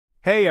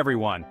Hey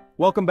everyone,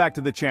 welcome back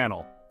to the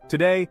channel.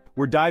 Today,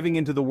 we're diving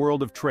into the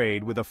world of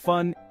trade with a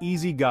fun,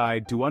 easy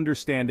guide to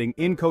understanding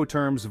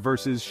Incoterms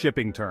versus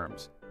shipping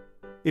terms.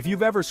 If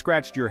you've ever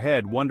scratched your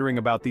head wondering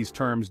about these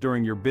terms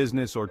during your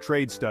business or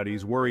trade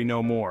studies, worry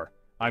no more.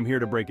 I'm here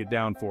to break it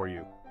down for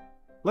you.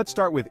 Let's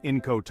start with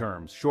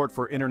Incoterms, short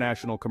for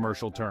International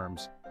Commercial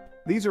Terms.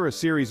 These are a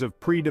series of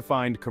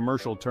predefined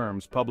commercial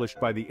terms published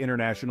by the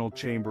International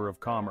Chamber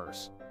of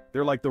Commerce.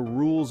 They're like the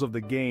rules of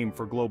the game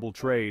for global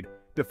trade,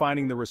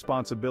 defining the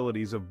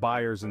responsibilities of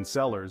buyers and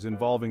sellers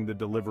involving the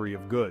delivery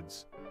of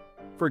goods.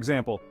 For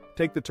example,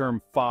 take the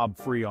term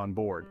fob-free on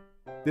board.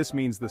 This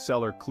means the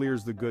seller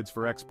clears the goods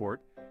for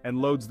export and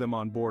loads them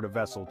on board a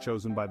vessel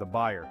chosen by the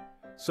buyer.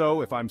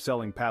 So, if I'm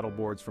selling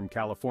paddleboards from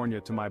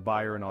California to my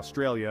buyer in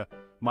Australia,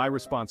 my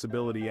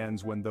responsibility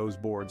ends when those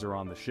boards are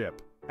on the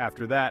ship.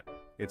 After that,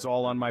 it's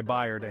all on my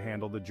buyer to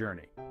handle the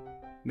journey.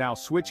 Now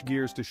switch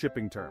gears to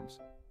shipping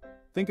terms.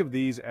 Think of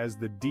these as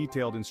the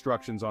detailed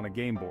instructions on a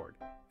game board,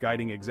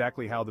 guiding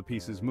exactly how the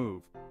pieces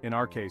move, in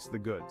our case the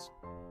goods.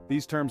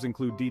 These terms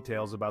include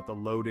details about the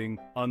loading,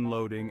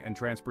 unloading, and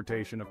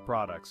transportation of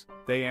products.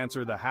 They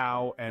answer the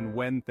how and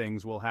when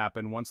things will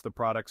happen once the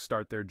products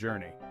start their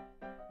journey.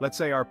 Let's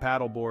say our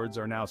paddleboards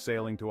are now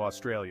sailing to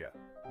Australia.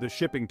 The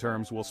shipping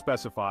terms will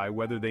specify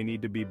whether they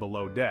need to be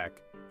below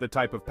deck, the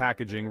type of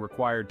packaging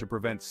required to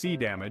prevent sea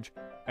damage,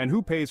 and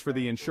who pays for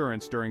the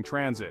insurance during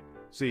transit.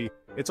 See,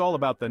 it's all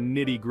about the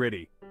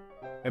nitty-gritty.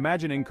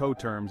 Imagine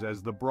Incoterms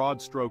as the broad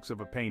strokes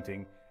of a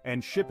painting,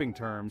 and shipping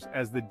terms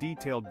as the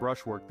detailed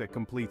brushwork that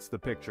completes the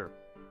picture.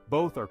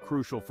 Both are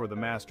crucial for the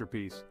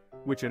masterpiece,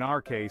 which in our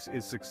case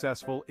is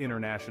successful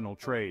international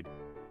trade.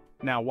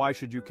 Now, why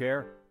should you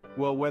care?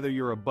 Well, whether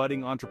you're a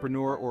budding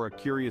entrepreneur or a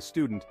curious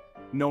student,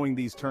 knowing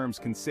these terms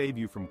can save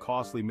you from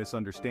costly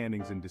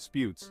misunderstandings and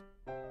disputes.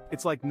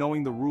 It's like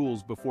knowing the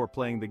rules before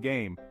playing the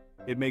game.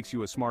 It makes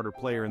you a smarter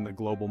player in the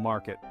global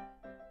market.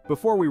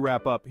 Before we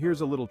wrap up,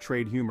 here's a little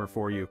trade humor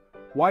for you.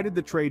 Why did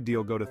the trade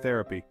deal go to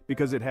therapy?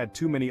 Because it had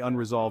too many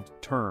unresolved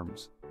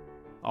terms.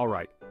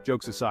 Alright,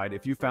 jokes aside,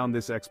 if you found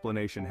this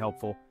explanation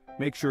helpful,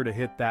 make sure to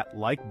hit that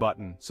like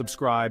button,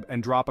 subscribe,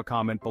 and drop a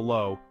comment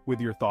below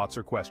with your thoughts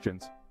or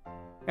questions.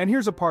 And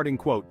here's a parting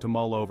quote to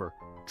mull over.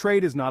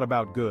 Trade is not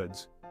about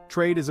goods.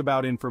 Trade is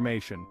about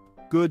information.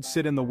 Goods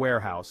sit in the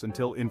warehouse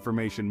until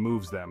information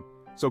moves them.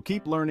 So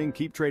keep learning,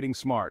 keep trading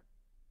smart.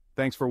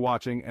 Thanks for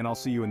watching, and I'll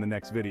see you in the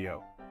next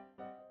video.